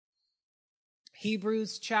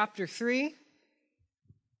Hebrews chapter 3,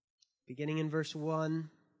 beginning in verse 1.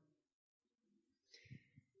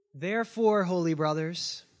 Therefore, holy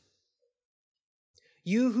brothers,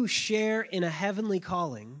 you who share in a heavenly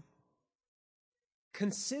calling,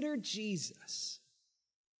 consider Jesus,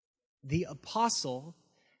 the apostle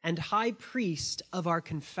and high priest of our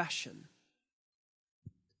confession,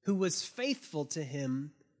 who was faithful to him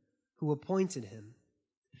who appointed him,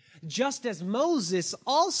 just as Moses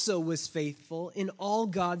also was faithful in all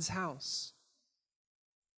God's house.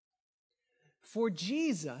 For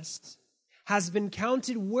Jesus has been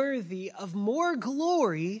counted worthy of more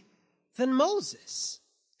glory than Moses,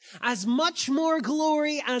 as much more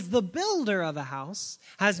glory as the builder of a house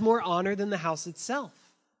has more honor than the house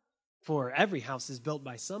itself. For every house is built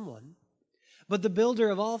by someone, but the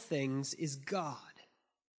builder of all things is God.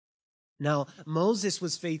 Now, Moses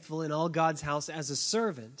was faithful in all God's house as a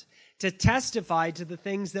servant to testify to the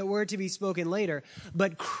things that were to be spoken later,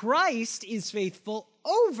 but Christ is faithful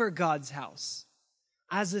over God's house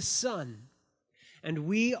as a son, and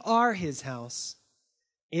we are his house,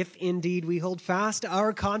 if indeed we hold fast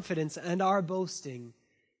our confidence and our boasting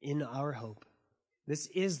in our hope. This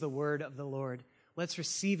is the word of the Lord. Let's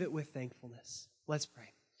receive it with thankfulness. Let's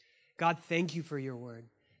pray. God, thank you for your word.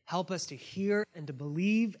 Help us to hear and to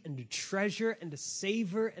believe and to treasure and to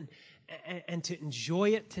savor and to enjoy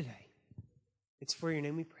it today. It's for your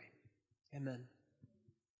name we pray. Amen.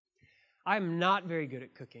 I'm not very good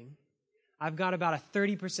at cooking. I've got about a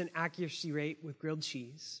 30% accuracy rate with grilled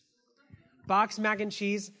cheese. Boxed mac and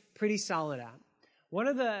cheese, pretty solid at.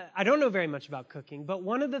 I don't know very much about cooking, but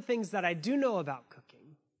one of the things that I do know about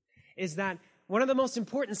cooking is that one of the most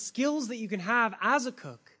important skills that you can have as a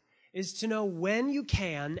cook is to know when you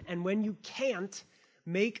can and when you can't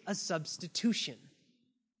make a substitution.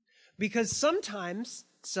 Because sometimes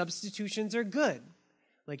substitutions are good.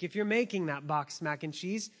 Like if you're making that boxed mac and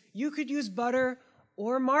cheese, you could use butter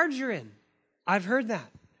or margarine. I've heard that.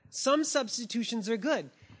 Some substitutions are good.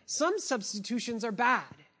 Some substitutions are bad.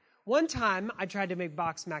 One time, I tried to make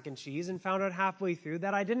boxed mac and cheese and found out halfway through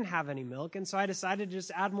that I didn't have any milk, and so I decided to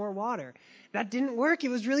just add more water. That didn't work. It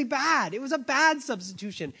was really bad. It was a bad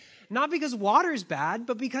substitution. Not because water's bad,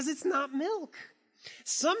 but because it's not milk.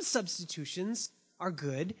 Some substitutions are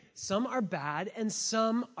good, some are bad, and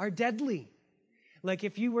some are deadly. Like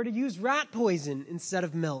if you were to use rat poison instead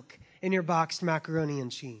of milk in your boxed macaroni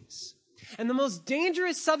and cheese. And the most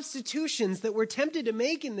dangerous substitutions that we're tempted to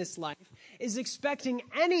make in this life is expecting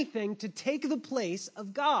anything to take the place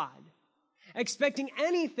of God. Expecting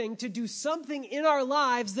anything to do something in our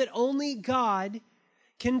lives that only God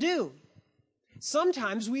can do.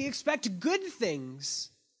 Sometimes we expect good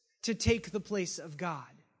things to take the place of God.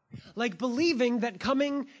 Like believing that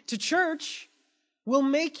coming to church will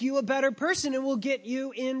make you a better person and will get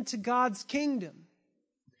you into God's kingdom.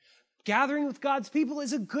 Gathering with God's people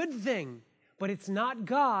is a good thing, but it's not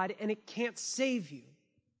God and it can't save you.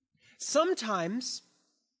 Sometimes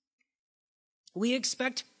we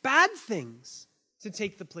expect bad things to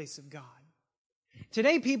take the place of God.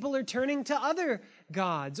 Today, people are turning to other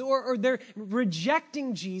gods or they're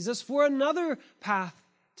rejecting Jesus for another path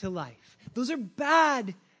to life. Those are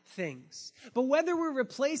bad things. But whether we're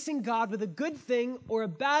replacing God with a good thing or a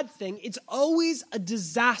bad thing, it's always a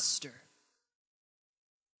disaster.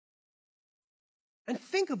 And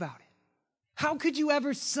think about it. How could you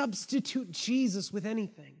ever substitute Jesus with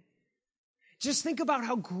anything? Just think about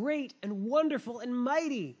how great and wonderful and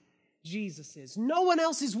mighty Jesus is. No one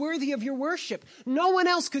else is worthy of your worship. No one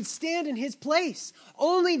else could stand in his place.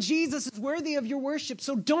 Only Jesus is worthy of your worship,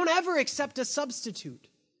 so don't ever accept a substitute.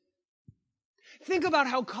 Think about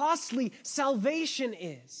how costly salvation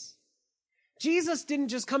is. Jesus didn't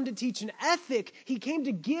just come to teach an ethic. He came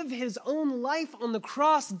to give his own life on the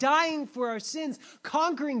cross, dying for our sins,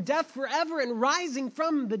 conquering death forever, and rising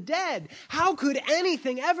from the dead. How could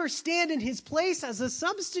anything ever stand in his place as a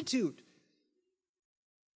substitute?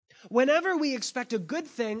 Whenever we expect a good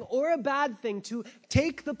thing or a bad thing to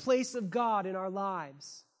take the place of God in our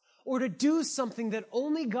lives, or to do something that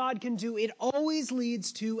only God can do, it always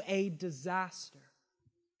leads to a disaster.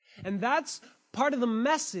 And that's part of the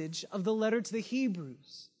message of the letter to the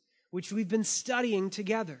Hebrews, which we've been studying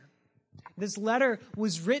together. This letter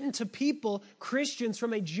was written to people, Christians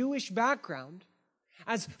from a Jewish background,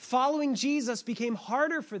 as following Jesus became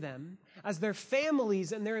harder for them, as their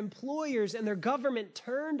families and their employers and their government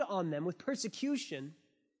turned on them with persecution.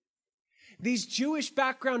 These Jewish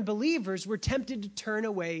background believers were tempted to turn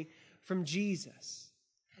away from Jesus.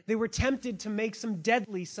 They were tempted to make some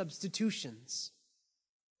deadly substitutions.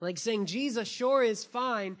 Like saying, Jesus sure is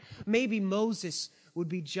fine. Maybe Moses would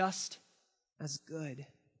be just as good.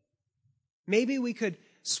 Maybe we could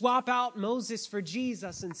swap out Moses for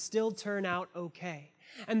Jesus and still turn out okay.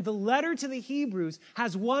 And the letter to the Hebrews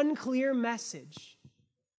has one clear message.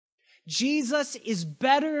 Jesus is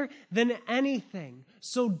better than anything,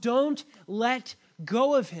 so don't let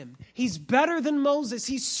go of him. He's better than Moses.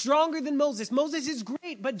 He's stronger than Moses. Moses is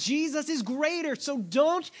great, but Jesus is greater, so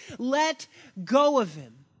don't let go of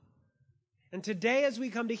him. And today, as we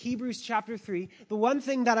come to Hebrews chapter 3, the one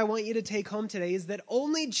thing that I want you to take home today is that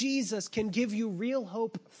only Jesus can give you real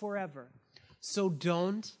hope forever. So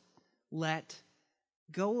don't let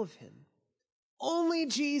go of him. Only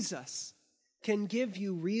Jesus can give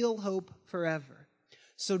you real hope forever.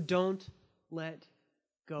 So don't let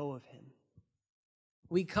go of him.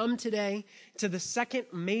 We come today to the second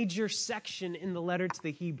major section in the letter to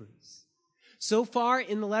the Hebrews. So far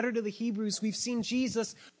in the letter to the Hebrews, we've seen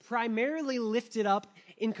Jesus primarily lifted up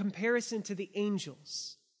in comparison to the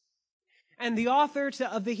angels. And the author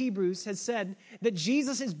of the Hebrews has said that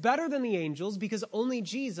Jesus is better than the angels because only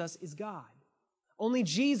Jesus is God. Only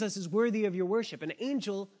Jesus is worthy of your worship. An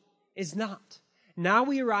angel is not. Now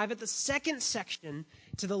we arrive at the second section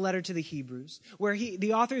to the letter to the Hebrews, where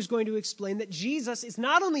the author is going to explain that Jesus is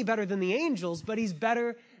not only better than the angels, but he's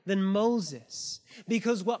better than Moses.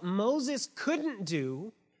 Because what Moses couldn't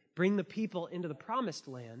do, bring the people into the promised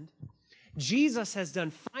land, Jesus has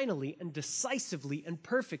done finally and decisively and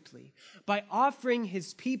perfectly by offering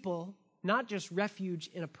his people not just refuge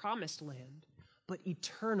in a promised land, but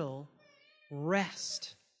eternal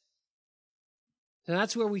rest. So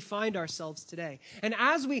that's where we find ourselves today. And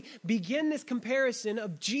as we begin this comparison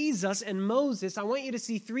of Jesus and Moses, I want you to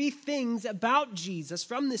see three things about Jesus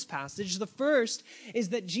from this passage. The first is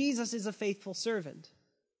that Jesus is a faithful servant.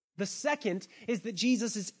 The second is that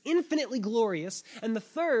Jesus is infinitely glorious. And the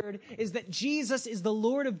third is that Jesus is the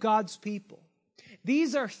Lord of God's people.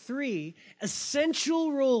 These are three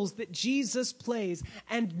essential roles that Jesus plays,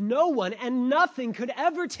 and no one and nothing could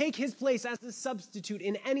ever take his place as a substitute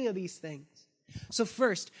in any of these things. So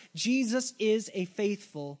first, Jesus is a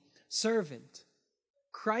faithful servant.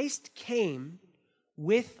 Christ came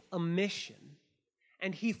with a mission,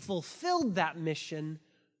 and he fulfilled that mission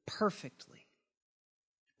perfectly.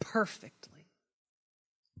 Perfectly.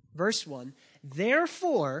 Verse 1,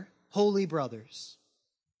 therefore, holy brothers,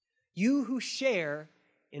 you who share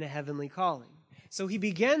in a heavenly calling. So he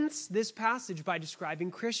begins this passage by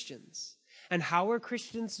describing Christians. And how are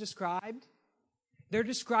Christians described? They're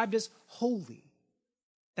described as holy.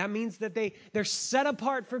 That means that they're set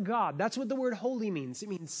apart for God. That's what the word holy means. It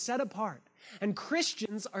means set apart. And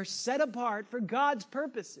Christians are set apart for God's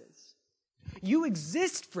purposes. You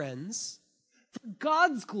exist, friends, for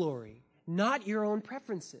God's glory, not your own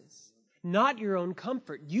preferences, not your own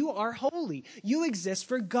comfort. You are holy. You exist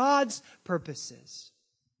for God's purposes.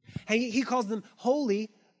 He calls them holy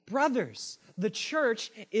brothers. The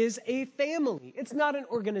church is a family. It's not an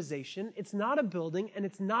organization. It's not a building, and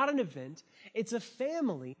it's not an event. It's a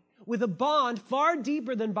family with a bond far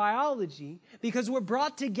deeper than biology, because we're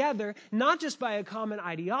brought together not just by a common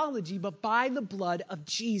ideology, but by the blood of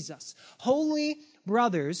Jesus. Holy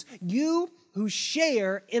brothers, you who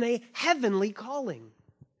share in a heavenly calling.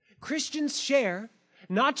 Christians share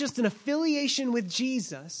not just an affiliation with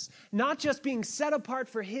Jesus, not just being set apart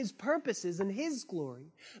for his purposes and his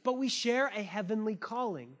glory, but we share a heavenly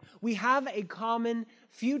calling. We have a common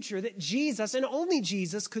future that Jesus and only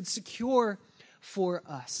Jesus could secure for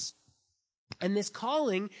us. And this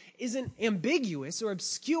calling isn't ambiguous or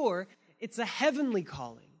obscure. It's a heavenly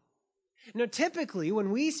calling. Now, typically,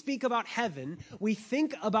 when we speak about heaven, we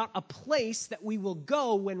think about a place that we will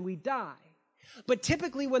go when we die. But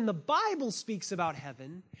typically, when the Bible speaks about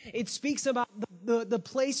heaven, it speaks about the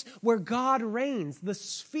place where God reigns, the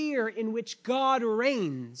sphere in which God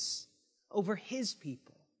reigns over his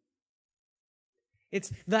people.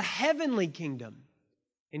 It's the heavenly kingdom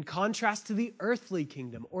in contrast to the earthly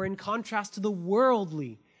kingdom, or in contrast to the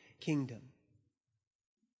worldly kingdom.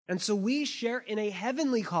 And so we share in a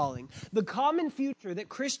heavenly calling. The common future that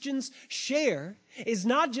Christians share is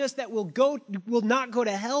not just that we'll not go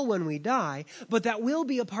to hell when we die, but that we'll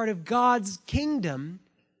be a part of God's kingdom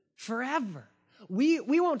forever. We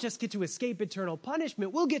won't just get to escape eternal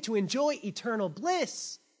punishment. We'll get to enjoy eternal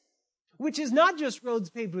bliss, which is not just roads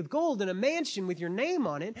paved with gold and a mansion with your name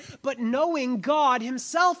on it, but knowing God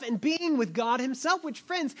himself and being with God himself, which,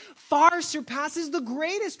 friends, far surpasses the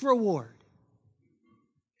greatest reward.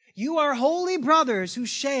 You are holy brothers who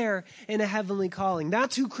share in a heavenly calling.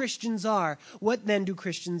 That's who Christians are. What then do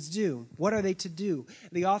Christians do? What are they to do?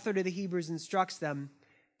 The author to the Hebrews instructs them,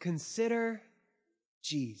 consider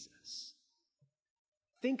Jesus.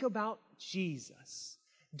 Think about Jesus.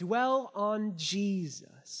 Dwell on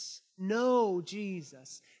Jesus. know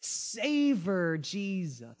Jesus, savor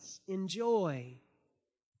Jesus, enjoy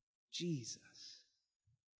Jesus.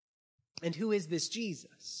 And who is this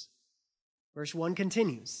Jesus? Verse 1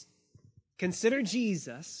 continues. Consider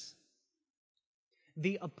Jesus,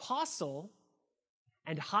 the apostle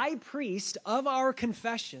and high priest of our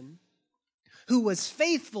confession, who was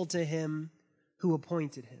faithful to him who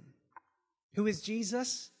appointed him. Who is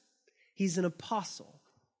Jesus? He's an apostle.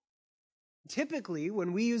 Typically,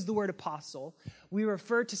 when we use the word apostle, we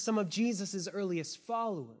refer to some of Jesus' earliest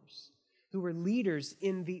followers who were leaders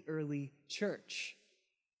in the early church.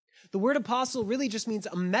 The word apostle really just means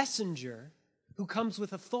a messenger who comes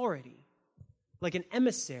with authority, like an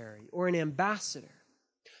emissary or an ambassador.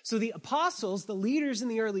 So the apostles, the leaders in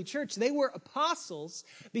the early church, they were apostles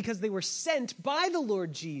because they were sent by the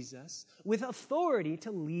Lord Jesus with authority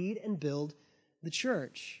to lead and build the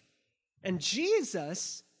church. And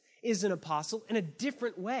Jesus is an apostle in a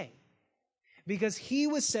different way because he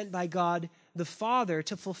was sent by God the Father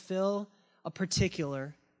to fulfill a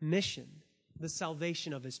particular mission, the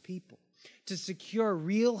salvation of his people, to secure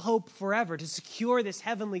real hope forever, to secure this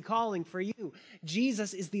heavenly calling for you.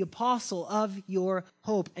 Jesus is the apostle of your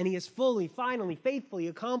hope, and he has fully, finally, faithfully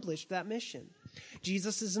accomplished that mission.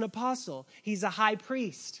 Jesus is an apostle. He's a high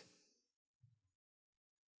priest.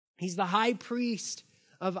 He's the high priest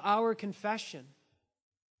of our confession.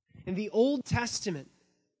 In the Old Testament,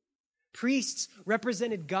 priests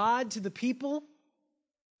represented God to the people.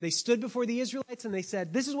 They stood before the Israelites and they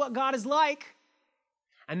said, "This is what God is like."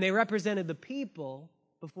 And they represented the people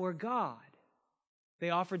before God.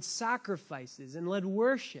 They offered sacrifices and led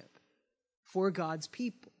worship for God's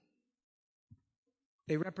people.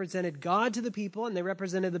 They represented God to the people, and they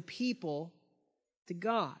represented the people to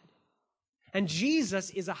God. And Jesus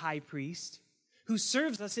is a high priest who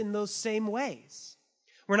serves us in those same ways.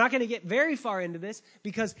 We're not going to get very far into this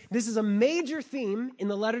because this is a major theme in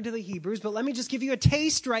the letter to the Hebrews, but let me just give you a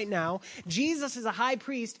taste right now. Jesus is a high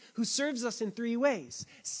priest who serves us in three ways: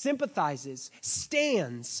 sympathizes,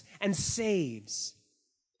 stands, and saves.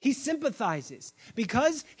 He sympathizes.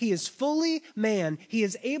 Because he is fully man, he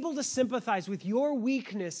is able to sympathize with your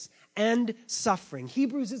weakness and suffering.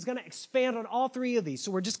 Hebrews is going to expand on all three of these, so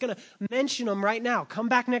we're just going to mention them right now. Come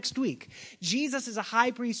back next week. Jesus is a high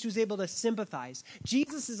priest who's able to sympathize.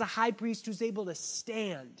 Jesus is a high priest who's able to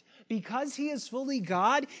stand. Because he is fully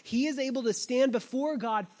God, he is able to stand before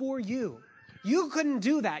God for you. You couldn't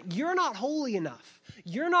do that. You're not holy enough.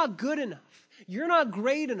 You're not good enough. You're not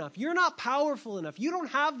great enough. You're not powerful enough. You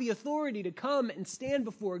don't have the authority to come and stand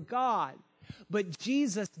before God. But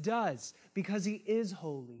Jesus does, because he is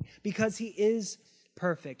holy, because he is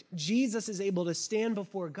perfect. Jesus is able to stand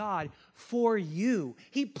before God for you.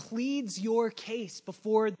 He pleads your case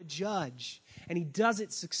before the judge, and he does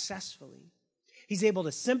it successfully. He's able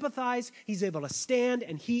to sympathize, he's able to stand,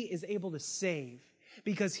 and he is able to save.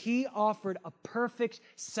 Because he offered a perfect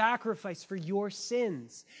sacrifice for your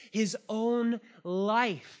sins, his own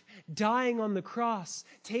life, dying on the cross,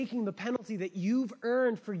 taking the penalty that you've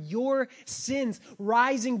earned for your sins,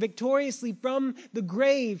 rising victoriously from the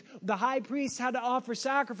grave. The high priest had to offer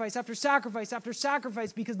sacrifice after sacrifice after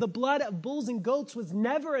sacrifice because the blood of bulls and goats was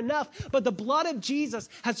never enough. But the blood of Jesus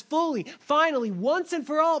has fully, finally, once and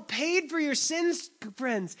for all paid for your sins,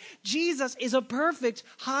 friends. Jesus is a perfect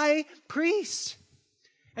high priest.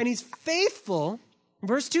 And he's faithful.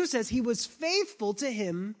 Verse 2 says he was faithful to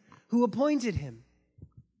him who appointed him.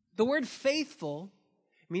 The word faithful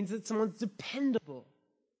means that someone's dependable.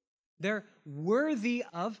 They're worthy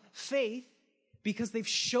of faith because they've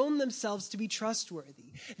shown themselves to be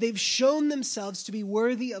trustworthy. They've shown themselves to be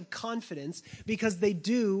worthy of confidence because they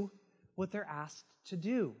do what they're asked to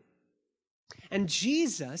do. And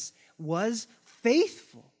Jesus was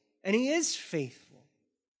faithful, and he is faithful.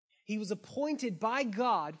 He was appointed by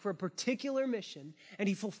God for a particular mission, and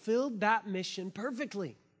he fulfilled that mission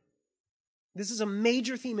perfectly. This is a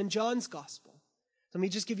major theme in John's gospel. Let me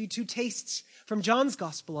just give you two tastes from John's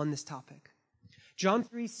gospel on this topic. John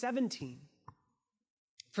 3:17.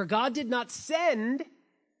 For God did not send,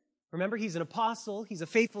 remember he's an apostle, he's a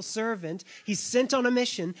faithful servant, he's sent on a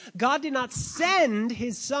mission. God did not send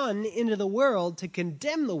his son into the world to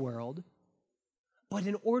condemn the world, but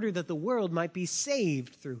in order that the world might be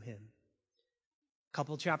saved through him. A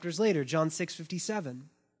couple chapters later, John 6:57.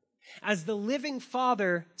 As the living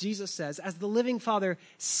Father, Jesus says, as the living Father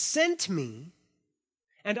sent me,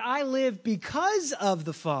 and I live because of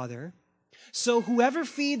the Father, so whoever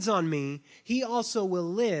feeds on me, he also will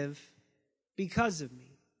live because of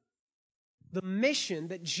me. The mission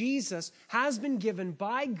that Jesus has been given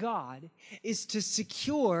by God is to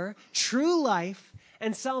secure true life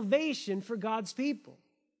and salvation for God's people.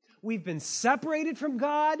 We've been separated from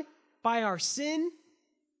God by our sin.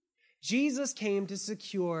 Jesus came to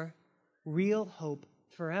secure real hope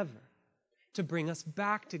forever, to bring us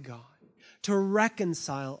back to God, to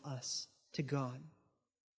reconcile us to God.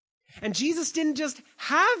 And Jesus didn't just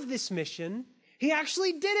have this mission, he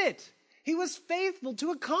actually did it. He was faithful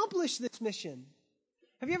to accomplish this mission.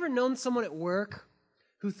 Have you ever known someone at work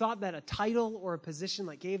who thought that a title or a position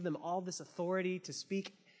gave them all this authority to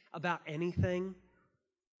speak about anything?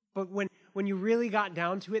 But when you really got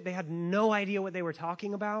down to it, they had no idea what they were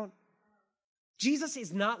talking about? Jesus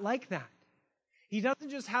is not like that. He doesn't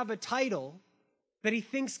just have a title that he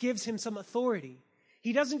thinks gives him some authority.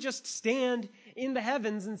 He doesn't just stand in the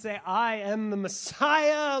heavens and say, I am the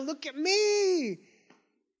Messiah, look at me.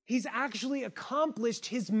 He's actually accomplished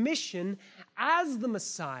his mission as the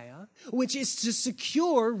Messiah, which is to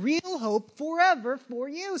secure real hope forever for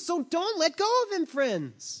you. So don't let go of him,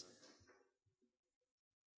 friends.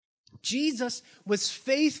 Jesus was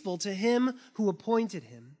faithful to him who appointed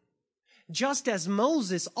him, just as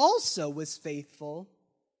Moses also was faithful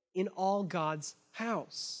in all God's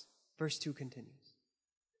house. Verse 2 continues.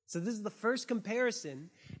 So this is the first comparison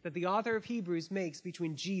that the author of Hebrews makes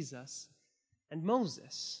between Jesus and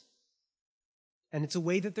Moses. And it's a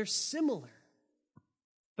way that they're similar.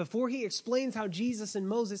 Before he explains how Jesus and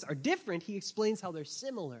Moses are different, he explains how they're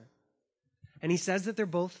similar. And he says that they're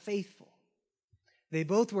both faithful. They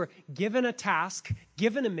both were given a task,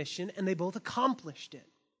 given a mission, and they both accomplished it.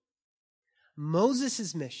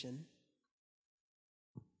 Moses' mission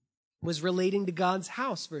was relating to God's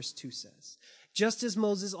house, verse 2 says, just as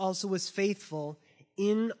Moses also was faithful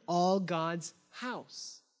in all God's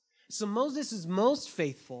house. So Moses is most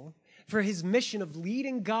faithful for his mission of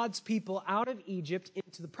leading God's people out of Egypt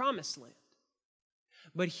into the promised land.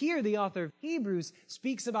 But here the author of Hebrews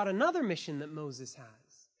speaks about another mission that Moses has,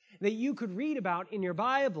 that you could read about in your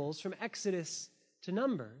Bibles from Exodus to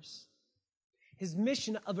Numbers. His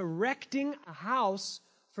mission of erecting a house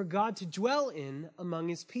for God to dwell in among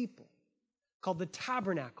his people, called the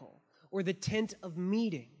tabernacle, or the tent of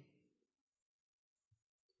meeting.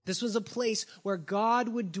 This was a place where God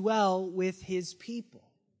would dwell with his people.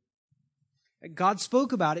 God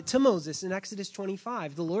spoke about it to Moses in Exodus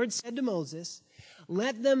 25. The Lord said to Moses,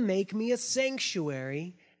 "Let them make me a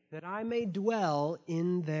sanctuary that I may dwell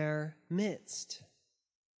in their midst."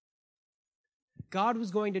 God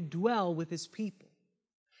was going to dwell with his people.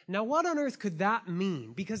 Now, what on earth could that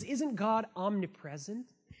mean? Because isn't God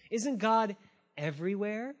omnipresent? Isn't God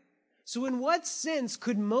everywhere? So in what sense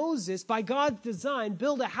could Moses, by God's design,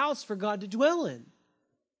 build a house for God to dwell in?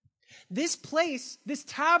 This place, this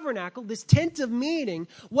tabernacle, this tent of meeting,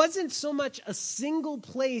 wasn't so much a single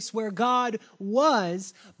place where God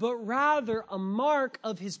was, but rather a mark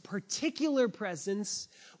of his particular presence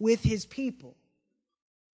with his people.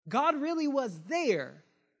 God really was there,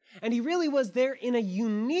 and he really was there in a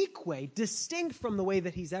unique way, distinct from the way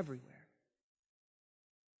that he's everywhere.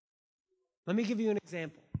 Let me give you an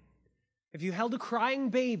example. If you held a crying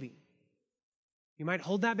baby, you might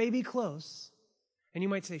hold that baby close, and you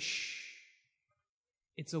might say, "Shh,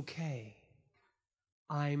 it's okay.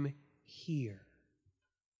 I'm here."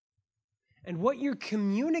 And what you're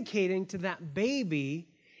communicating to that baby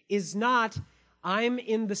is not, "I'm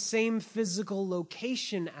in the same physical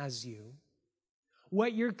location as you."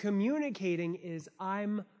 What you're communicating is,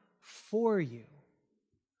 "I'm for you.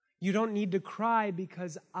 You don't need to cry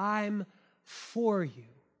because I'm for you.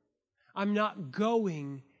 I'm not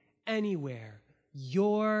going anywhere.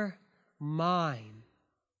 You're mine."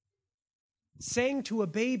 Saying to a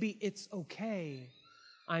baby, "It's okay,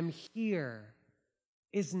 I'm here,"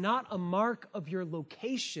 is not a mark of your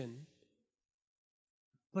location,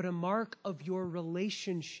 but a mark of your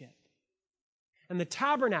relationship. And the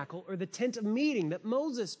tabernacle, or the tent of meeting that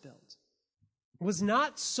Moses built, was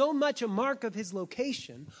not so much a mark of his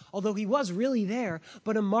location, although he was really there,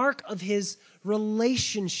 but a mark of his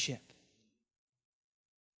relationship.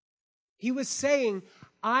 He was saying,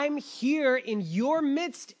 "I'm here in your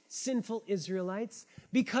midst, sinful Israelites,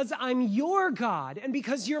 because I'm your God and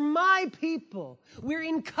because you're my people. We're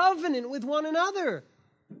in covenant with one another.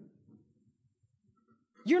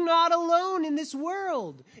 You're not alone in this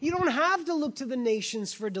world. You don't have to look to the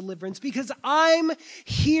nations for deliverance because I'm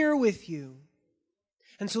here with you."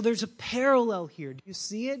 And so there's a parallel here. Do you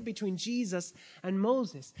see it between Jesus and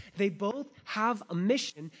Moses? They both have a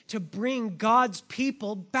mission to bring God's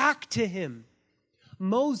people back to him.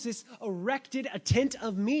 Moses erected a tent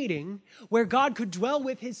of meeting where God could dwell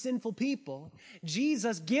with his sinful people.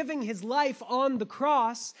 Jesus giving his life on the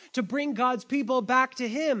cross to bring God's people back to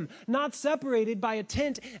him, not separated by a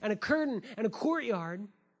tent and a curtain and a courtyard,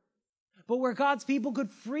 but where God's people could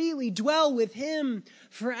freely dwell with him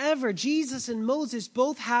forever. Jesus and Moses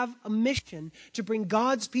both have a mission to bring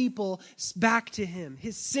God's people back to him,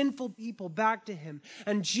 his sinful people back to him.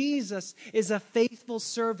 And Jesus is a faithful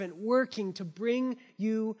servant working to bring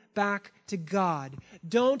you back to God.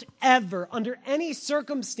 Don't ever, under any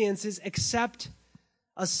circumstances, accept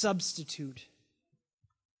a substitute.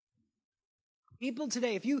 People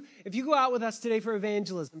today, if you go out with us today for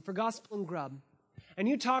evangelism, for Gospel and Grub, and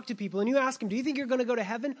you talk to people and you ask them, do you think you're going to go to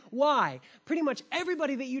heaven? Why? Pretty much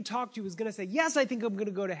everybody that you talk to is going to say, yes, I think I'm going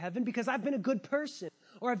to go to heaven because I've been a good person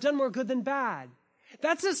or I've done more good than bad.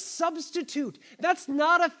 That's a substitute. That's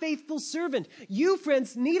not a faithful servant. You,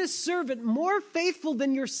 friends, need a servant more faithful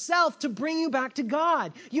than yourself to bring you back to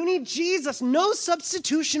God. You need Jesus. No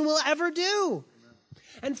substitution will ever do.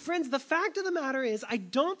 And friends, the fact of the matter is, I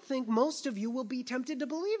don't think most of you will be tempted to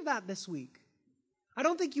believe that this week. I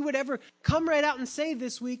don't think you would ever come right out and say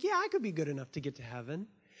this week, yeah, I could be good enough to get to heaven.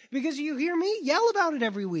 Because you hear me yell about it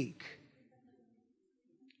every week.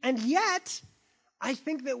 And yet, I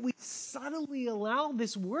think that we subtly allow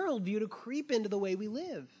this worldview to creep into the way we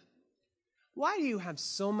live. Why do you have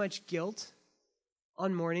so much guilt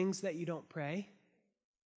on mornings that you don't pray?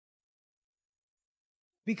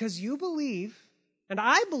 Because you believe, and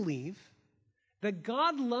I believe, that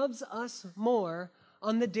God loves us more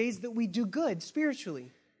on the days that we do good spiritually.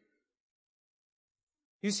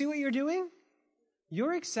 You see what you're doing?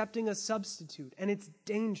 You're accepting a substitute, and it's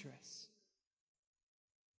dangerous.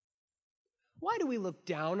 Why do we look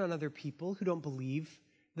down on other people who don't believe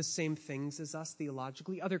the same things as us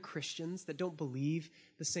theologically? Other Christians that don't believe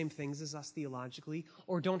the same things as us theologically,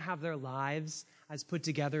 or don't have their lives as put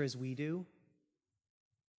together as we do?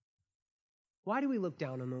 Why do we look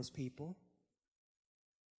down on those people?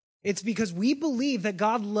 It's because we believe that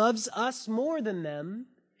God loves us more than them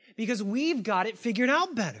because we've got it figured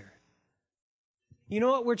out better. You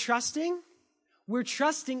know what we're trusting? We're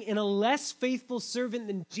trusting in a less faithful servant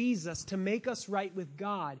than Jesus to make us right with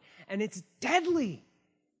God. And it's deadly.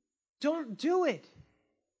 Don't do it.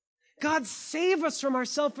 God, save us from our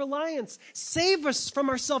self-reliance. Save us from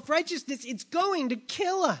our self-righteousness. It's going to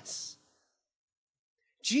kill us.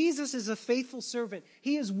 Jesus is a faithful servant.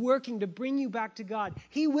 He is working to bring you back to God.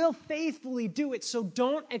 He will faithfully do it, so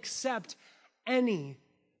don't accept any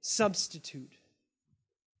substitute.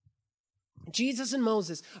 Jesus and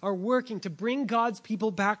Moses are working to bring God's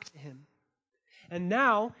people back to him. And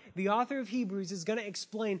now, the author of Hebrews is going to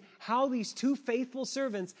explain how these two faithful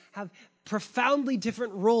servants have profoundly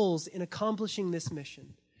different roles in accomplishing this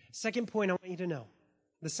mission. Second point I want you to know.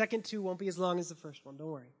 The second two won't be as long as the first one,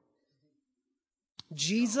 don't worry.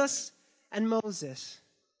 Jesus and Moses,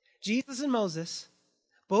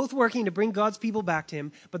 both working to bring God's people back to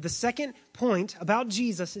him. But the second point about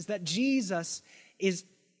Jesus is that Jesus is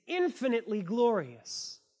infinitely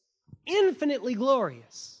glorious. Infinitely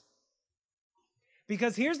glorious.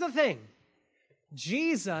 Because here's the thing.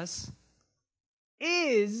 Jesus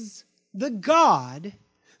is the God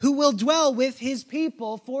who will dwell with his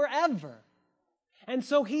people forever. And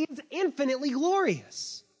so he is infinitely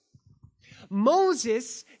glorious.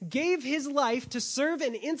 Moses gave his life to serve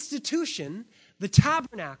an institution, the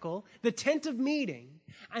tabernacle, the tent of meeting.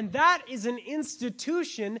 And that is an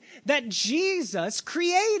institution that Jesus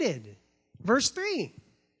created. Verse 3.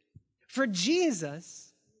 For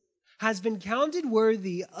Jesus has been counted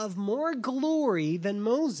worthy of more glory than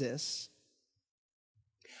Moses,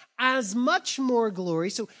 as much more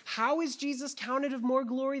glory. So how is Jesus counted of more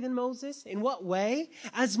glory than Moses? In what way?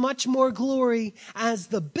 As much more glory as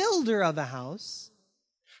the builder of a house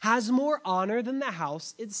has more honor than the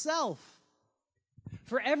house itself.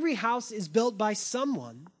 For every house is built by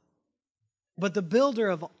someone, but the builder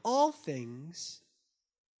of all things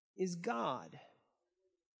is God.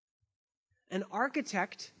 An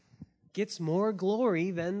architect gets more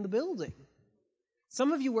glory than the building.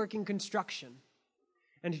 Some of you work in construction.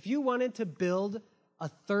 And if you wanted to build a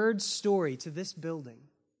third story to this building,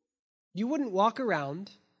 you wouldn't walk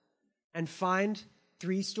around and find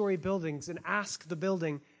 3-story buildings and ask the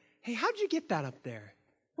building, hey, how'd you get that up there?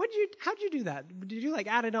 How'd you do that? Did you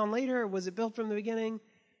add it on later, or was it built from the beginning?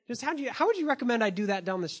 Just how would you recommend I do that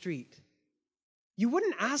down the street? You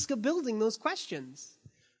wouldn't ask a building those questions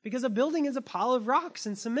because a building is a pile of rocks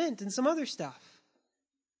and cement and some other stuff.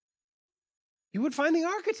 You would find the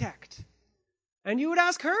architect. And you would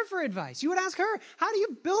ask her for advice. You would ask her, how do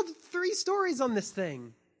you build 3 stories on this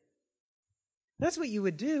thing? That's what you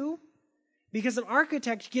would do. Because an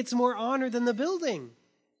architect gets more honor than the building.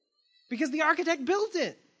 Because the architect built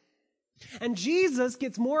it. And Jesus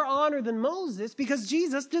gets more honor than Moses because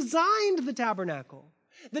Jesus designed the tabernacle.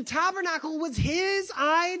 The tabernacle was his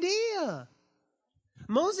idea.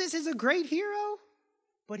 Moses is a great hero,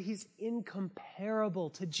 but he's incomparable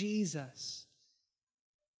to Jesus.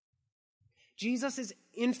 Jesus is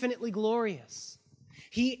infinitely glorious.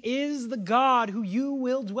 He is the God who you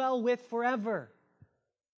will dwell with forever.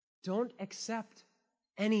 Don't accept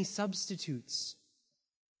any substitutes.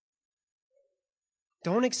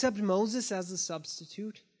 Don't accept Moses as a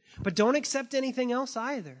substitute, but don't accept anything else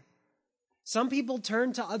either. Some people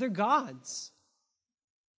turn to other gods.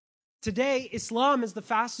 Today, Islam is the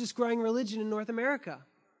fastest growing religion in North America.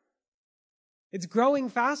 It's growing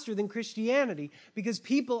faster than Christianity because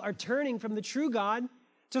people are turning from the true God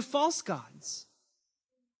to false gods.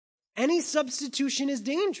 Any substitution is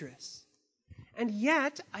dangerous. And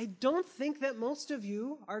yet, I don't think that most of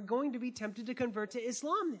you are going to be tempted to convert to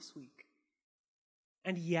Islam this week.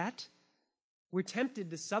 And yet, we're tempted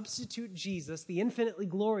to substitute Jesus, the infinitely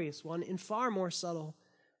glorious one, in far more subtle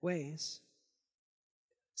ways,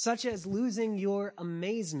 such as losing your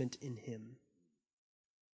amazement in him,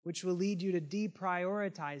 which will lead you to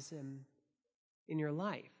deprioritize him in your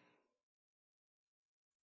life.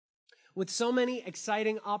 With so many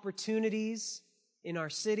exciting opportunities in our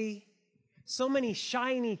city, so many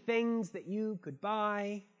shiny things that you could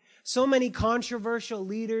buy, so many controversial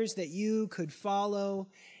leaders that you could follow,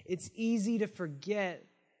 it's easy to forget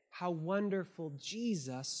how wonderful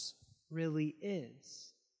Jesus really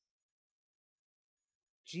is.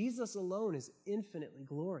 Jesus alone is infinitely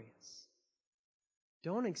glorious.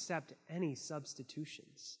 Don't accept any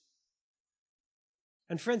substitutions.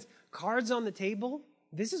 And friends, cards on the table,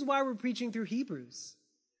 this is why we're preaching through Hebrews.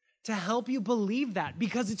 To help you believe that,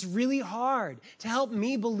 because it's really hard. To help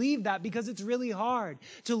me believe that, because it's really hard.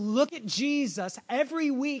 To look at Jesus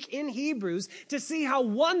every week in Hebrews to see how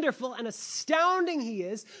wonderful and astounding he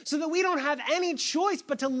is, so that we don't have any choice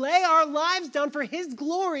but to lay our lives down for his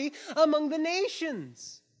glory among the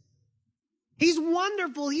nations. He's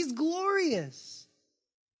wonderful. He's glorious.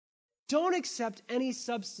 Don't accept any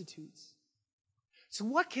substitutes. So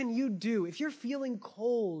what can you do if you're feeling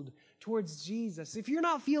cold towards Jesus? If you're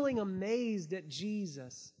not feeling amazed at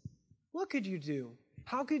Jesus, what could you do?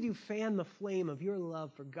 How could you fan the flame of your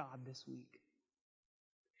love for God this week?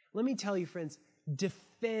 Let me tell you, friends,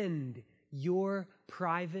 defend your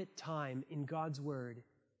private time in God's word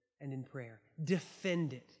and in prayer.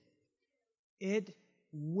 Defend it. It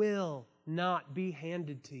will not be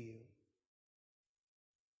handed to you.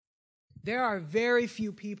 There are very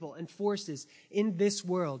few people and forces in this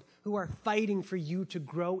world who are fighting for you to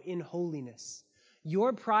grow in holiness.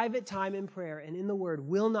 Your private time in prayer and in the Word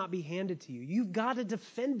will not be handed to you. You've got to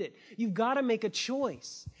defend it. You've got to make a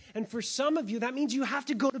choice. And for some of you, that means you have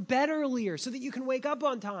to go to bed earlier so that you can wake up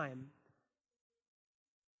on time.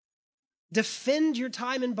 Defend your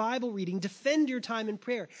time in Bible reading. Defend your time in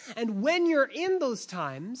prayer. And when you're in those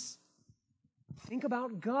times, think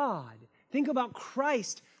about God. Think about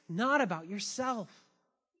Christ, not about yourself.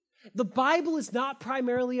 The Bible is not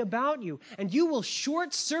primarily about you, and you will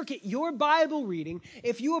short-circuit your Bible reading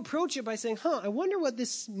if you approach it by saying, I wonder what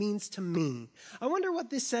this means to me. I wonder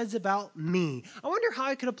what this says about me. I wonder how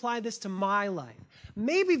I could apply this to my life.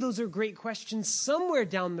 Maybe those are great questions somewhere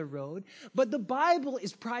down the road, but the Bible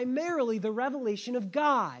is primarily the revelation of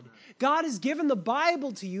God. God has given the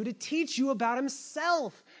Bible to you to teach you about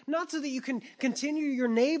himself, not so that you can continue your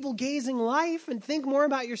navel-gazing life and think more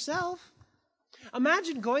about yourself.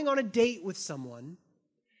 Imagine going on a date with someone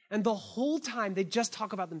and the whole time they just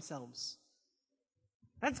talk about themselves.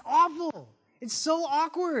 That's awful. It's so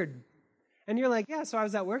awkward. And you're like, yeah, so I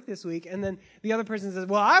was at work this week. And then the other person says,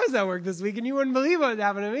 well, I was at work this week and you wouldn't believe what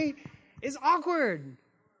happened to me. It's awkward.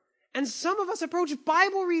 And some of us approach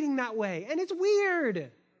Bible reading that way, and it's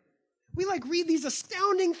weird. We read these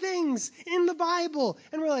astounding things in the Bible,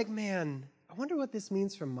 and we're like, man, I wonder what this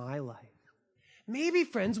means for my life. Maybe,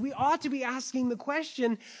 friends, we ought to be asking the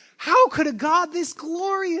question, how could a God this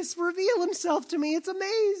glorious reveal himself to me? It's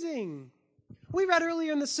amazing. We read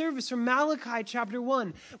earlier in the service from Malachi chapter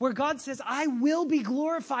 1, where God says, I will be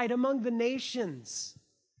glorified among the nations.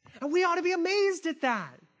 And we ought to be amazed at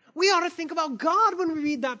that. We ought to think about God when we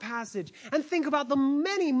read that passage and think about the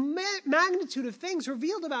many magnitude of things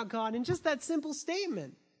revealed about God in just that simple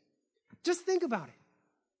statement. Just think about it.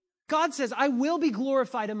 God says, I will be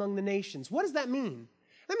glorified among the nations. What does that mean?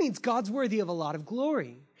 That means God's worthy of a lot of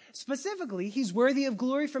glory. Specifically, he's worthy of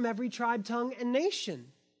glory from every tribe, tongue, and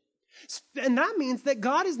nation. And that means that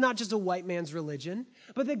God is not just a white man's religion,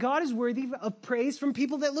 but that God is worthy of praise from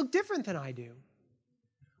people that look different than I do.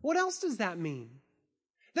 What else does that mean?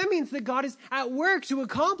 That means that God is at work to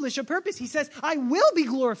accomplish a purpose. He says, I will be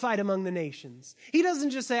glorified among the nations. He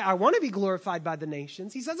doesn't just say, I want to be glorified by the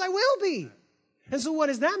nations. He says, I will be. And so what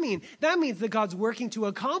does that mean? That means that God's working to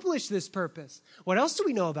accomplish this purpose. What else do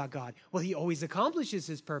we know about God? Well, he always accomplishes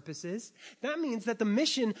his purposes. That means that the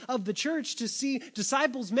mission of the church to see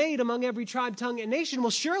disciples made among every tribe, tongue, and nation will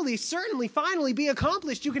surely, certainly, finally be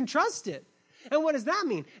accomplished. You can trust it. And what does that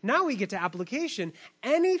mean? Now we get to application.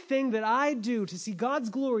 Anything that I do to see God's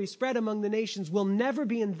glory spread among the nations will never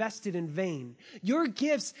be invested in vain. Your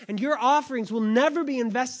gifts and your offerings will never be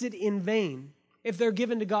invested in vain if they're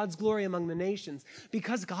given to God's glory among the nations.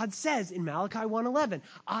 Because God says in Malachi 1:11,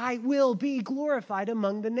 I will be glorified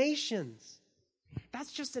among the nations.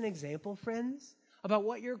 That's just an example, friends, about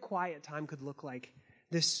what your quiet time could look like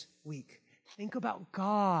this week. Think about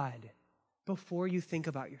God before you think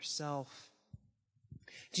about yourself.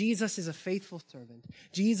 Jesus is a faithful servant.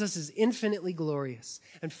 Jesus is infinitely glorious.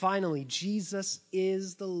 And finally, Jesus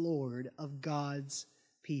is the Lord of God's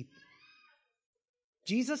people.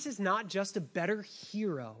 Jesus is not just a better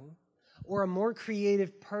hero or a more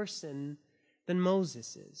creative person than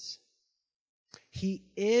Moses is. He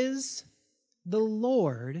is the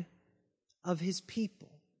Lord of his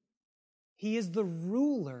people. He is the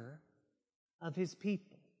ruler of his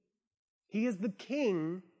people. He is the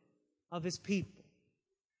king of his people.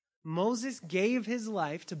 Moses gave his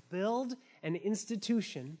life to build an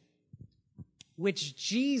institution which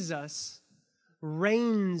Jesus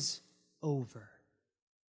reigns over.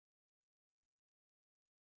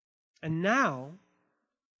 And now,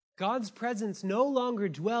 God's presence no longer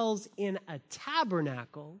dwells in a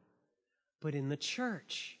tabernacle, but in the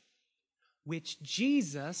church, which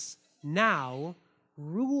Jesus now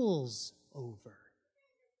rules over.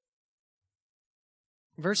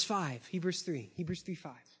 Verse 5, Hebrews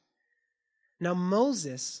 3:5. Now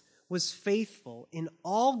Moses was faithful in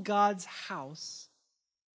all God's house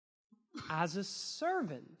as a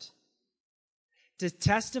servant to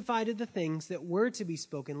testify to the things that were to be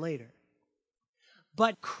spoken later.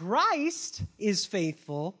 But Christ is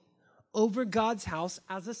faithful over God's house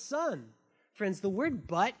as a son. Friends, the word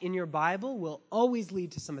but in your Bible will always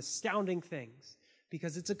lead to some astounding things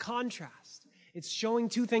because it's a contrast. It's showing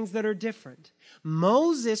two things that are different.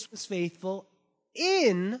 Moses was faithful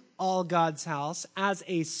in all God's house as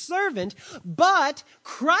a servant, but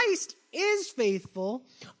Christ is faithful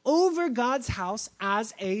over God's house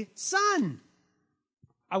as a son.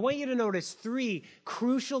 I want you to notice three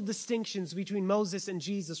crucial distinctions between Moses and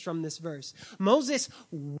Jesus from this verse. Moses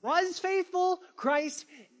was faithful, Christ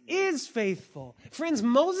is faithful. Friends,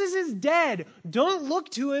 Moses is dead. Don't look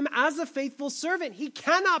to him as a faithful servant. He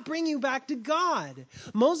cannot bring you back to God.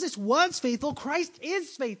 Moses was faithful. Christ is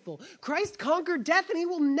faithful. Christ conquered death and he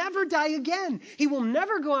will never die again. He will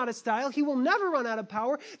never go out of style. He will never run out of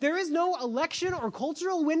power. There is no election or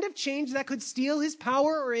cultural wind of change that could steal his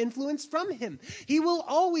power or influence from him. He will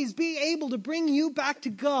always be able to bring you back to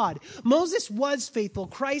God. Moses was faithful.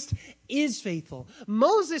 Christ is faithful.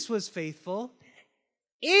 Moses was faithful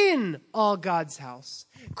in all God's house.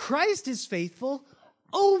 Christ is faithful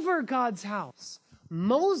over God's house.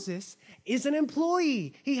 Moses is an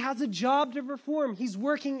employee. He has a job to perform. He's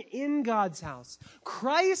working in God's house.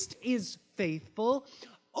 Christ is faithful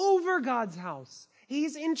over God's house.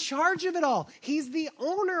 He's in charge of it all. He's the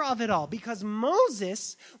owner of it all because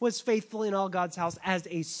Moses was faithful in all God's house as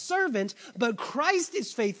a servant, but Christ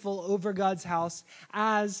is faithful over God's house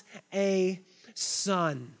as a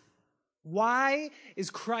son. Why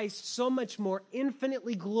is Christ so much more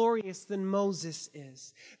infinitely glorious than Moses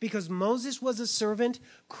is? Because Moses was a servant,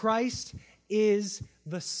 Christ is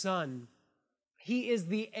the son. He is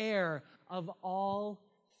the heir of all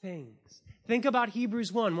things. Think about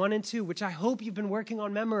Hebrews 1 and 2, which I hope you've been working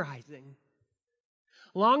on memorizing.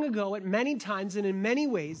 Long ago, at many times and in many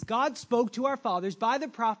ways, God spoke to our fathers by the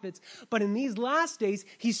prophets, but in these last days,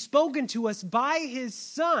 he's spoken to us by his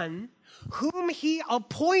Son, whom he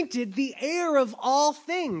appointed the heir of all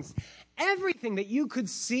things. Everything that you could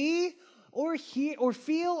see or hear or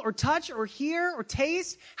feel or touch or hear or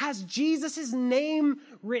taste has Jesus' name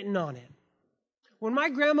written on it. When my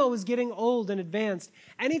grandma was getting old and advanced,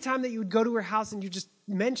 anytime that you would go to her house and you just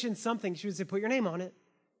mention something, she would say, put your name on it.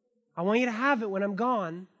 I want you to have it when I'm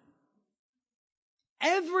gone.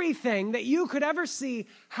 Everything that you could ever see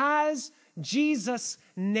has Jesus'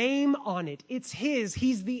 name on it. It's his.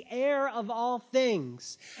 He's the heir of all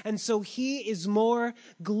things. And so he is more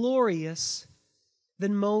glorious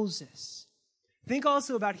than Moses. Think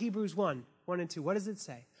also about Hebrews 1 and 2. What does it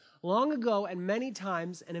say? Long ago and many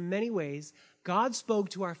times and in many ways, God spoke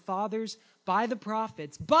to our fathers by the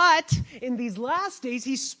prophets. But in these last days,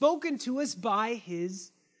 he's spoken to us by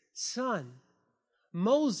his Son.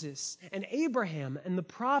 Moses and Abraham and the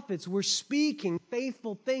prophets were speaking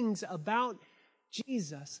faithful things about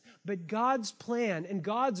Jesus, but God's plan and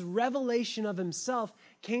God's revelation of himself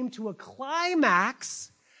came to a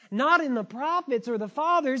climax, not in the prophets or the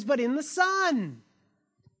fathers, but in the Son.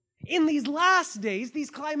 In these last days,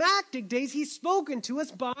 these climactic days, he's spoken to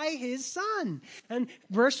us by his Son. And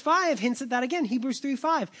verse 5 hints at that again, Hebrews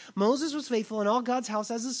 3:5. Moses was faithful in all God's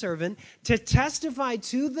house as a servant to testify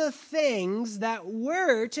to the things that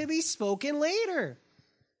were to be spoken later.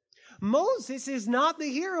 Moses is not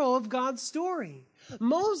the hero of God's story.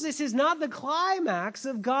 Moses is not the climax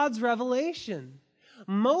of God's revelation.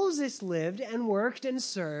 Moses lived and worked and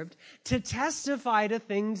served to testify to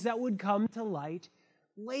things that would come to light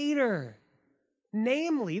later,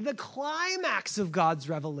 namely the climax of God's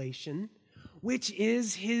revelation, which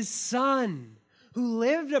is his Son, who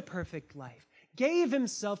lived a perfect life, gave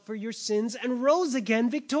himself for your sins, and rose again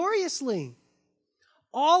victoriously.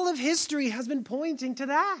 All of history has been pointing to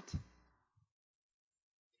that.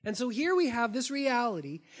 And so here we have this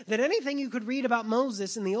reality that anything you could read about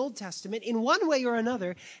Moses in the Old Testament, in one way or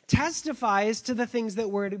another, testifies to the things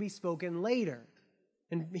that were to be spoken later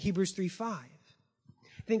in Hebrews 3:5.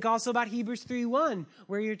 Think also about Hebrews 3:1,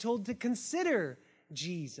 where you're told to consider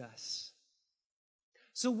Jesus.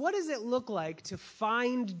 So what does it look like to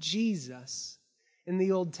find Jesus in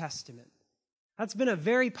the Old Testament? That's been a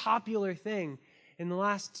very popular thing in the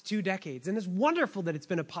last 2 decades. And it's wonderful that it's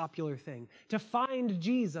been a popular thing to find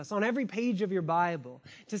Jesus on every page of your Bible,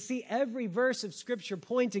 to see every verse of Scripture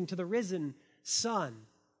pointing to the risen Son.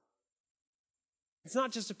 It's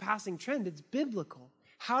not just a passing trend, it's biblical.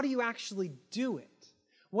 How do you actually do it?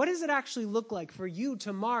 What does it actually look like for you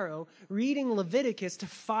tomorrow reading Leviticus to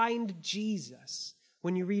find Jesus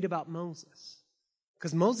when you read about Moses?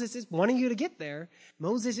 Because Moses is wanting you to get there.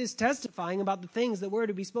 Moses is testifying about the things that were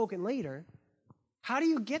to be spoken later. How do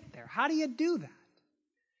you get there? How do you do that?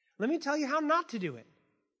 Let me tell you how not to do it.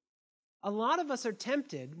 A lot of us are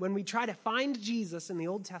tempted when we try to find Jesus in the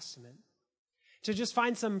Old Testament to just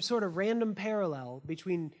find some sort of random parallel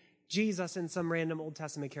between Jesus and some random Old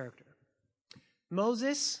Testament character.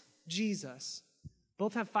 Moses, Jesus,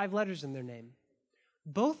 both have 5 letters in their name.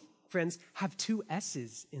 Both, friends, have 2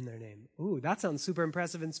 S's in their name. Ooh, that sounds super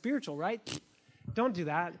impressive and spiritual, right? Don't do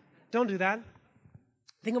that. Don't do that.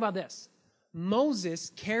 Think about this.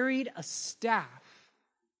 Moses carried a staff,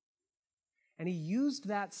 and he used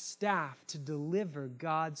that staff to deliver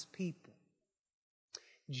God's people.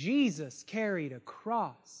 Jesus carried a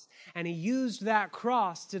cross, and he used that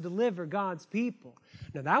cross to deliver God's people.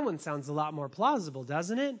 Now, that one sounds a lot more plausible,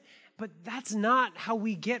 doesn't it? But that's not how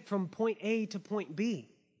we get from point A to point B.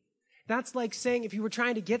 That's like saying if you were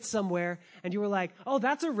trying to get somewhere, and you were like, oh,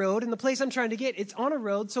 that's a road, and the place I'm trying to get, it's on a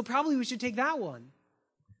road, so probably we should take that one.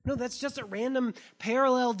 No, that's just a random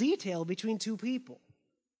parallel detail between 2 people.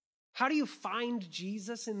 How do you find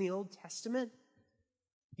Jesus in the Old Testament?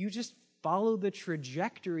 You just follow the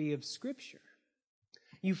trajectory of Scripture.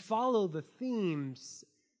 You follow the themes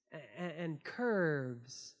and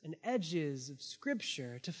curves and edges of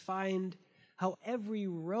Scripture to find how every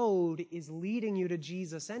road is leading you to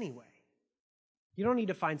Jesus anyway. You don't need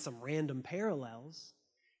to find some random parallels.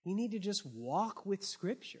 You need to just walk with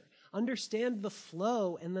Scripture. Understand the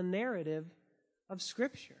flow and the narrative of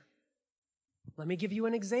Scripture. Let me give you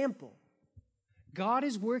an example. God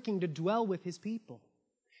is working to dwell with his people.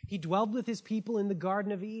 He dwelled with his people in the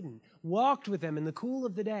Garden of Eden, walked with them in the cool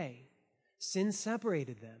of the day. Sin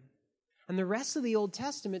separated them. And the rest of the Old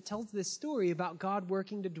Testament tells this story about God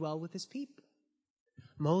working to dwell with his people.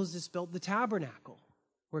 Moses built the tabernacle,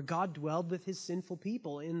 where God dwelled with his sinful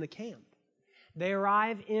people in the camp. They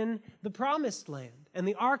arrive in the promised land, and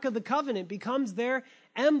the Ark of the Covenant becomes their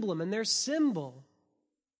emblem and their symbol.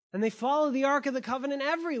 And they follow the Ark of the Covenant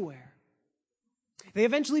everywhere. They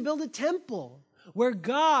eventually build a temple where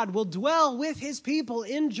God will dwell with his people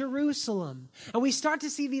in Jerusalem. And we start to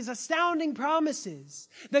see these astounding promises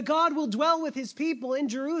that God will dwell with his people in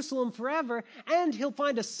Jerusalem forever, and he'll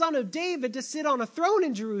find a son of David to sit on a throne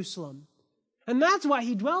in Jerusalem. And that's why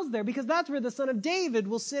he dwells there, because that's where the son of David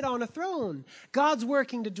will sit on a throne. God's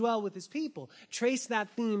working to dwell with his people. Trace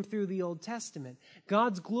that theme through the Old Testament.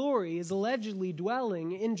 God's glory is allegedly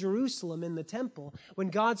dwelling in Jerusalem in the temple. When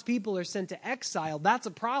God's people are sent to exile, that's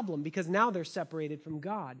a problem, because now they're separated from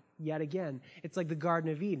God yet again. It's like the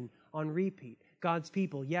Garden of Eden on repeat. God's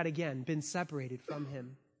people, yet again, been separated from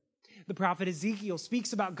him. The prophet Ezekiel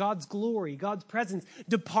speaks about God's glory, God's presence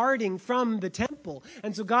departing from the temple.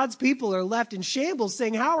 And so God's people are left in shambles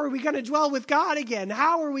saying, how are we going to dwell with God again?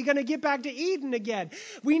 How are we going to get back to Eden again?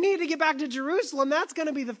 We need to get back to Jerusalem. That's going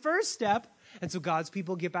to be the first step. And so God's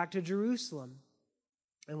people get back to Jerusalem.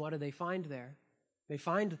 And what do they find there?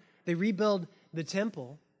 They rebuild the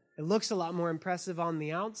temple. It looks a lot more impressive on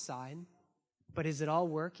the outside, but is it all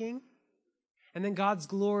working? And then God's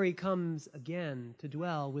glory comes again to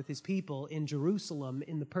dwell with his people in Jerusalem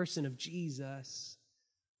in the person of Jesus,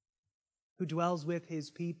 who dwells with his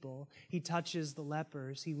people. He touches the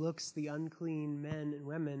lepers. He looks the unclean men and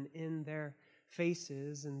women in their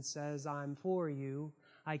faces and says, I'm for you.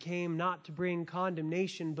 I came not to bring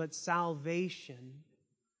condemnation, but salvation.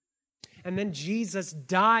 And then Jesus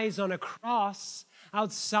dies on a cross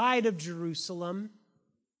outside of Jerusalem.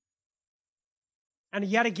 And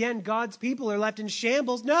yet again, God's people are left in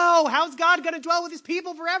shambles. No, how's God going to dwell with his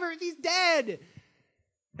people forever if he's dead?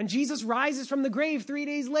 And Jesus rises from the grave 3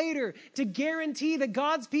 days later to guarantee that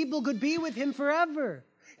God's people could be with him forever.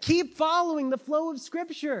 Keep following the flow of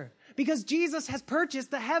Scripture because Jesus has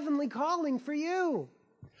purchased the heavenly calling for you.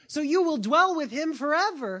 So you will dwell with him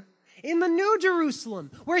forever in the New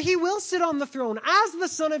Jerusalem, where he will sit on the throne as the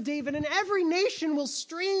Son of David, and every nation will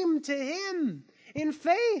stream to him in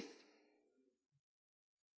faith.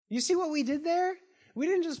 You see what we did there? We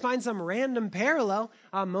didn't just find some random parallel.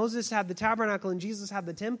 Moses had the tabernacle and Jesus had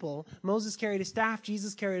the temple. Moses carried a staff,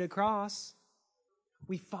 Jesus carried a cross.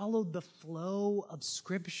 We followed the flow of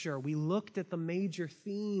Scripture. We looked at the major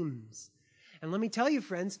themes. And let me tell you,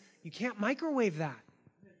 friends, you can't microwave that.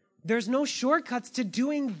 There's no shortcuts to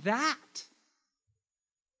doing that.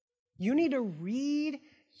 You need to read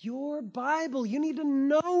your Bible. You need to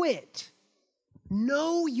know it.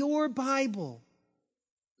 Know your Bible.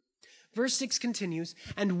 Verse 6 continues,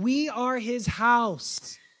 and we are his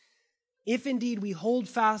house, if indeed we hold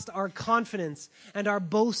fast our confidence and our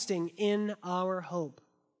boasting in our hope.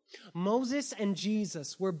 Moses and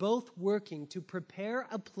Jesus were both working to prepare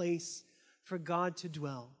a place for God to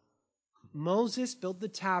dwell. Moses built the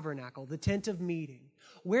tabernacle, the tent of meeting.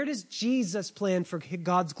 Where does Jesus plan for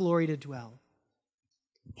God's glory to dwell?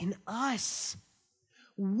 In us.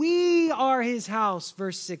 We are his house,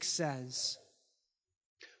 verse 6 says.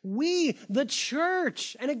 We, the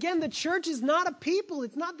church, and again, the church is not a people.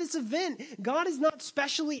 It's not this event. God is not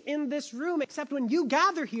specially in this room except when you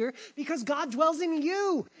gather here because God dwells in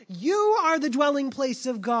you. You are the dwelling place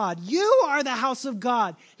of God. You are the house of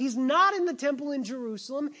God. He's not in the temple in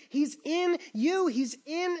Jerusalem. He's in you. He's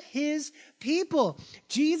in his people.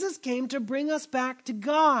 Jesus came to bring us back to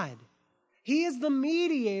God. He is the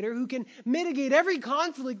mediator who can mitigate every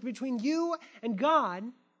conflict between you and God.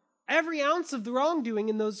 Every ounce of the wrongdoing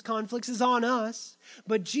in those conflicts is on us,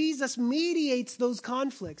 but Jesus mediates those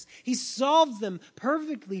conflicts. He solves them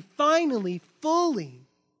perfectly, finally, fully.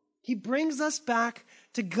 He brings us back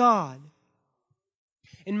to God.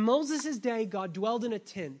 In Moses' day, God dwelled in a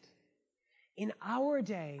tent. In our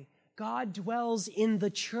day, God dwells in the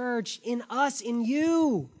church, in us, in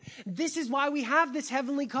you. This is why we have this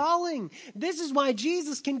heavenly calling. This is why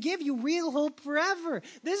Jesus can give you real hope forever.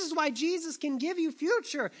 This is why Jesus can give you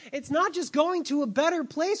future. It's not just going to a better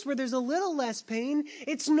place where there's a little less pain.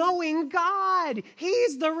 It's knowing God.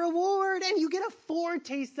 He's the reward, and you get a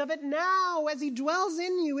foretaste of it now as he dwells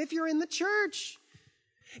in you if you're in the church.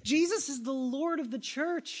 Jesus is the Lord of the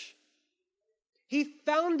church. He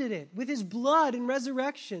founded it with his blood and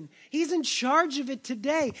resurrection. He's in charge of it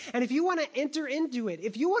today. And if you want to enter into it,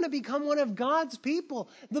 if you want to become one of God's people,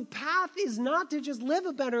 the path is not to just live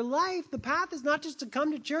a better life. The path is not just to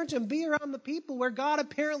come to church and be around the people where God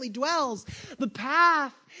apparently dwells. The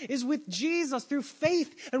path is with Jesus through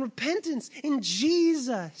faith and repentance in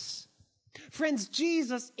Jesus. Friends,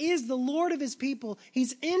 Jesus is the Lord of his people.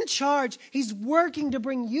 He's in charge. He's working to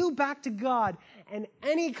bring you back to God. And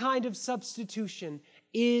any kind of substitution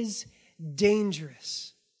is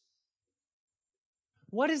dangerous.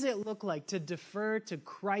 What does it look like to defer to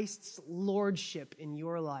Christ's lordship in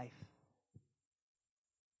your life?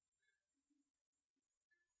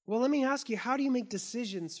 Well, let me ask you, how do you make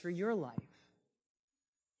decisions for your life?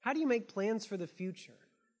 How do you make plans for the future?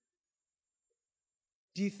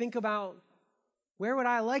 Do you think about, where would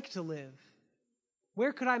I like to live?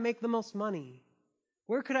 Where could I make the most money?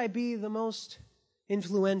 Where could I be the most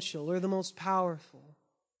influential or the most powerful?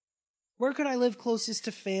 Where could I live closest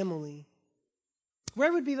to family?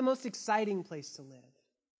 Where would be the most exciting place to live?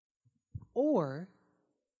 Or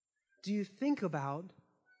do you think about,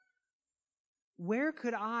 where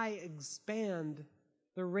could I expand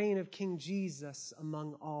the reign of King Jesus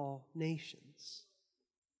among all nations?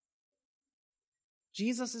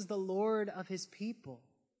 Jesus is the Lord of his people.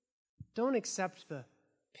 Don't accept the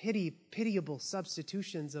pitiable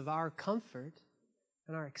substitutions of our comfort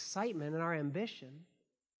and our excitement and our ambition.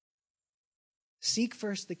 Seek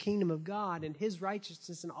first the kingdom of God and his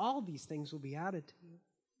righteousness, and all these things will be added to you.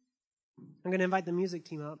 I'm going to invite the music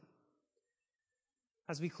team up.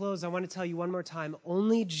 As we close, I want to tell you one more time,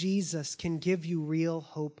 only Jesus can give you real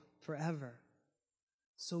hope forever.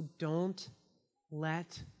 So don't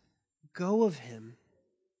let go of him.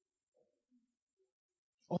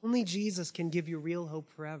 Only Jesus can give you real hope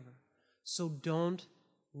forever. So don't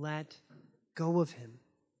let go of him.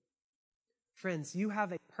 Friends, you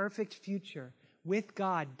have a perfect future with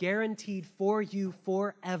God guaranteed for you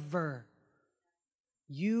forever.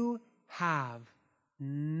 You have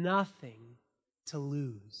nothing to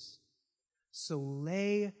lose. So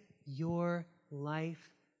lay your life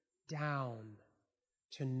down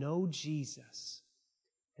to know Jesus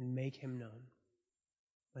and make him known.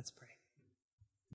 Let's pray.